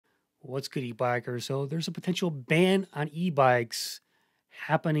What's good, e-bikers? So there's a potential ban on e-bikes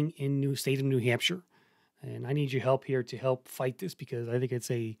happening in new state of New Hampshire, and I need your help here to help fight this because I think it's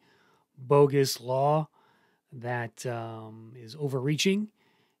a bogus law that is overreaching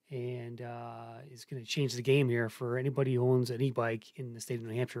and is going to change the game here for anybody who owns an e-bike in the state of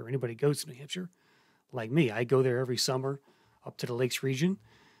New Hampshire or anybody who goes to New Hampshire. Like me, I go there every summer up to the Lakes region.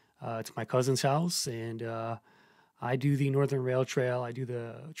 To my cousin's house, and I do the Northern Rail Trail. I do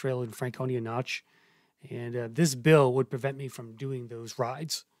the trail in Franconia Notch, and this bill would prevent me from doing those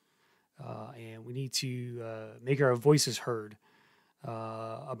rides. And we need to make our voices heard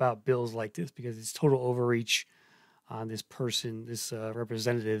about bills like this because it's total overreach on this person, this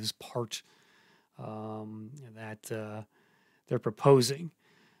representative's part that they're proposing.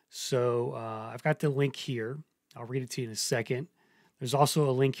 So I've got the link here. I'll read it to you in a second. There's also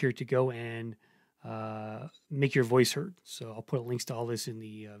a link here to go and make your voice heard. So I'll put links to all this in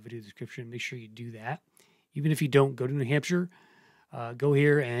the video description. Make sure you do that. Even if you don't go to New Hampshire, go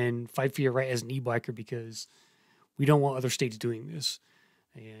here and fight for your right as an e-biker because we don't want other states doing this.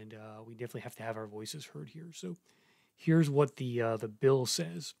 And we definitely have to have our voices heard here. So here's what the bill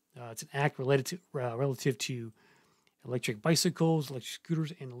says. It's an act relative to electric bicycles, electric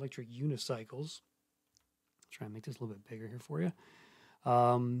scooters, and electric unicycles. I'll try and make this a little bit bigger here for you.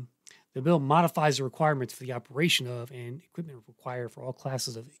 The bill modifies the requirements for the operation of and equipment required for all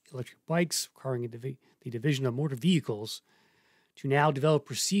classes of electric bikes, requiring the Division of Motor Vehicles to now develop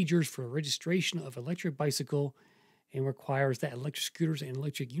procedures for registration of electric bicycle and requires that electric scooters and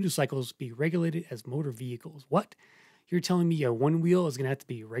electric unicycles be regulated as motor vehicles. What? You're telling me a one wheel is going to have to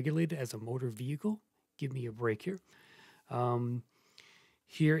be regulated as a motor vehicle? Give me a break here.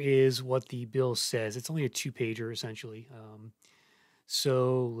 Here is what the bill says. It's only a two-pager, essentially.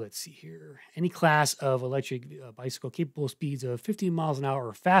 So let's see here. Any class of electric bicycle capable of speeds of 15 miles an hour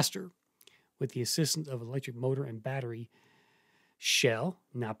or faster with the assistance of electric motor and battery shall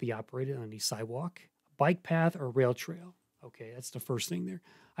not be operated on any sidewalk, bike path, or rail trail. Okay, that's the first thing there.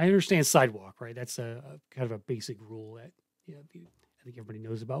 I understand sidewalk, right? That's a kind of a basic rule that I think everybody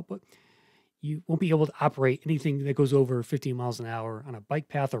knows about, but you won't be able to operate anything that goes over 15 miles an hour on a bike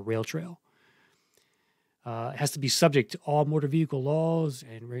path or rail trail. It has to be subject to all motor vehicle laws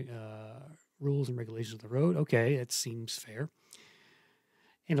and rules and regulations of the road. Okay, that seems fair.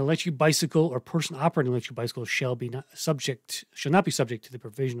 An electric bicycle or person operating an electric bicycle shall not be subject to the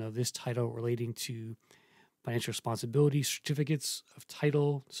provision of this title relating to financial responsibility, certificates of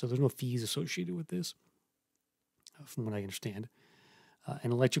title. So there's no fees associated with this, from what I understand.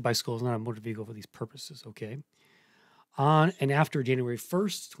 An electric bicycle is not a motor vehicle for these purposes. Okay. On and after January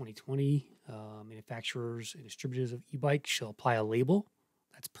 1st, 2020, manufacturers and distributors of e-bikes shall apply a label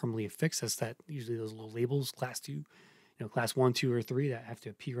that's permanently affixed. That's usually those little labels, class 2, class 1, 2, or 3 that have to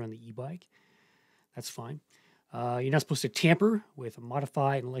appear on the e-bike. That's fine. You're not supposed to tamper with a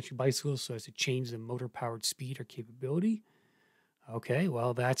modified electric bicycle so as to change the motor-powered speed or capability. Okay,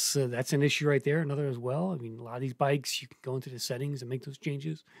 well, that's an issue right there. Another as well. I mean, a lot of these bikes, you can go into the settings and make those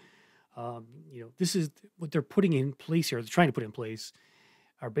changes. This is what they're putting in place here. They're trying to put in place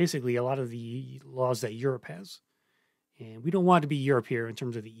are basically a lot of the laws that Europe has. And we don't want to be Europe here in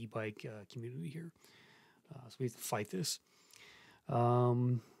terms of the e-bike community here. So we have to fight this.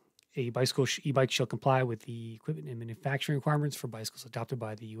 A e-bike shall comply with the equipment and manufacturing requirements for bicycles adopted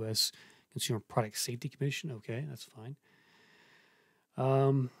by the U.S. Consumer Product Safety Commission. Okay, that's fine.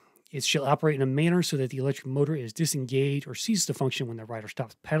 It shall operate in a manner so that the electric motor is disengaged or ceases to function when the rider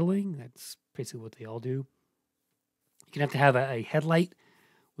stops pedaling. That's basically what they all do. You can have to have a headlight,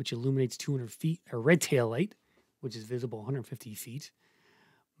 which illuminates 200 feet, a red tail light, which is visible 150 feet.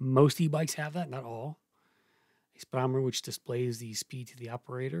 Most e-bikes have that, not all. A speedometer, which displays the speed to the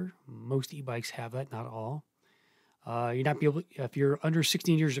operator. Most e-bikes have that, not all. You're not be able, if you're under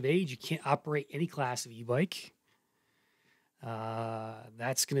 16 years of age, you can't operate any class of e-bike.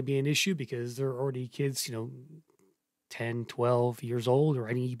 That's going to be an issue because there are already kids, 10, 12 years old or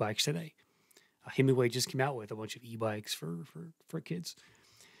riding e-bikes today. Hemingway just came out with a bunch of e-bikes for kids.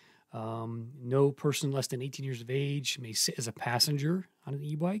 No person less than 18 years of age may sit as a passenger on an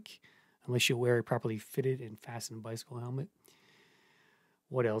e-bike unless you wear a properly fitted and fastened bicycle helmet.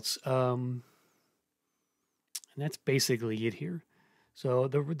 What else? And that's basically it here. So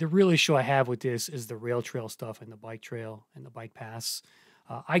the real issue I have with this is the rail trail stuff and the bike trail and the bike pass.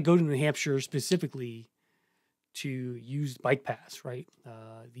 I go to New Hampshire specifically to use bike pass, right?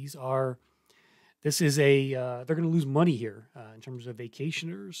 They're going to lose money here in terms of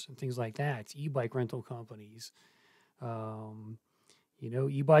vacationers and things like that. It's e-bike rental companies.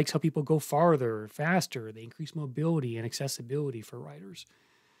 E-bikes help people go farther, faster. They increase mobility and accessibility for riders.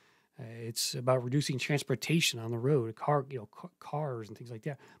 It's about reducing transportation on the road, cars and things like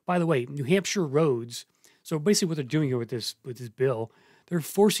that. By the way, New Hampshire roads. So basically, what they're doing here with this bill, they're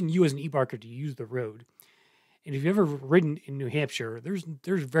forcing you as an e-biker to use the road. And if you've ever ridden in New Hampshire, there's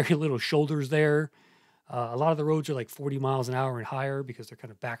very little shoulders there. A lot of the roads are like 40 miles an hour and higher because they're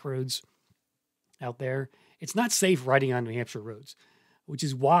kind of back roads out there. It's not safe riding on New Hampshire roads, which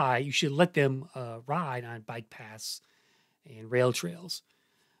is why you should let them ride on bike paths and rail trails.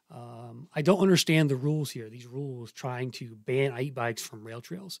 I don't understand the rules here. These rules trying to ban e-bikes from rail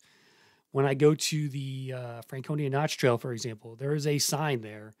trails. When I go to the Franconia Notch Trail, for example, there is a sign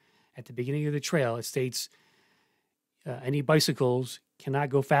there at the beginning of the trail. It states any bicycles cannot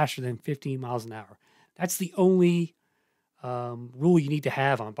go faster than 15 miles an hour. That's the only rule you need to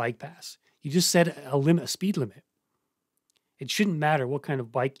have on bike paths. You just set a speed limit. It shouldn't matter what kind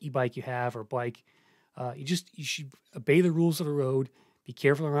of e-bike you have or bike. You should obey the rules of the road. Be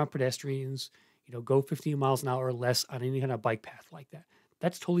careful around pedestrians. Go 15 miles an hour or less on any kind of bike path like that.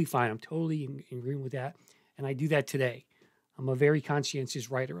 That's totally fine. I'm totally in agreement with that, and I do that today. I'm a very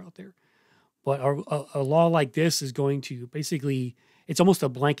conscientious rider out there. But a law like this is going to basically, it's almost a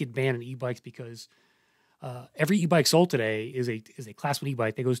blanket ban on e-bikes because every e-bike sold today is a Class 1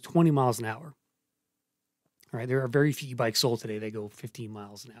 e-bike that goes 20 miles an hour. All right, there are very few e-bikes sold today that go 15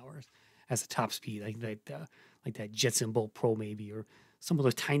 miles an hour as the top speed, like that Jetson Bolt Pro maybe, or some of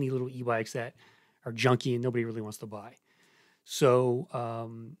those tiny little e-bikes that are junky and nobody really wants to buy. So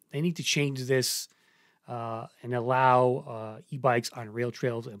they need to change this and allow e-bikes on rail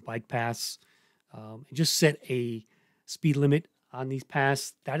trails and bike paths, and just set a speed limit on these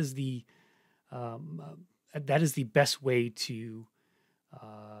paths. That is the best way to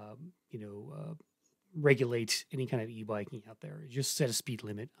regulate any kind of e-biking out there. Just set a speed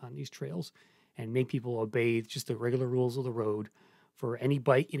limit on these trails and make people obey just the regular rules of the road for any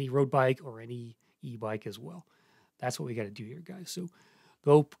bike, any road bike, or any e-bike as well. That's what we got to do here, guys. So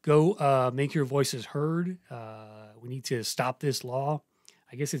go make your voices heard. We need to stop this law.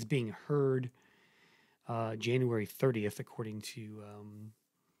 I guess it's being heard January 30th, according to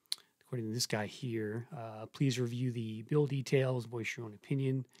this guy here. Please review the bill details, voice your own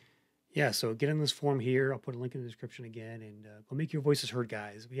opinion. Yeah, so get on this form here. I'll put a link in the description again, and go make your voices heard,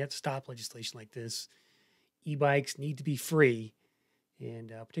 guys. We have to stop legislation like this. E-bikes need to be free,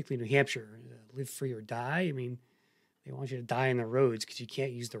 and particularly New Hampshire, live free or die. I mean, they want you to die on the roads because you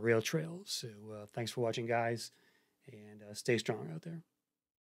can't use the rail trails. So thanks for watching, guys, and stay strong out there.